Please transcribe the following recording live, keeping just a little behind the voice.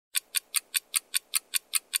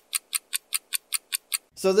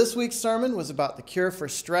So this week's sermon was about the cure for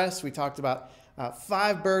stress. We talked about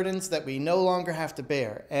 5 burdens that we no longer have to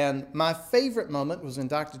bear. And my favorite moment was when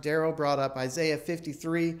Dr. Darrell brought up Isaiah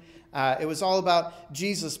 53. It was all about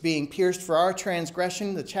Jesus being pierced for our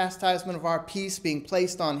transgression, the chastisement of our peace being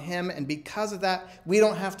placed on him. And because of that, we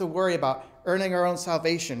don't have to worry about earning our own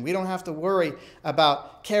salvation. We don't have to worry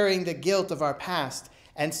about carrying the guilt of our past.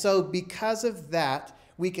 And so because of that,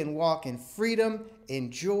 we can walk in freedom,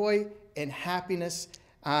 in joy, in happiness.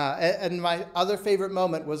 And my other favorite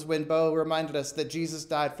moment was when Bo reminded us that Jesus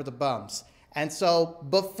died for the bums. And so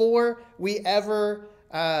before we ever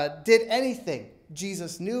did anything,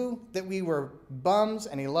 Jesus knew that we were bums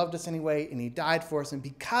and he loved us anyway and he died for us. And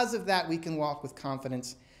because of that, we can walk with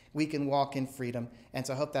confidence. We can walk in freedom. And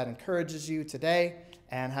so I hope that encourages you today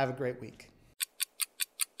and have a great week.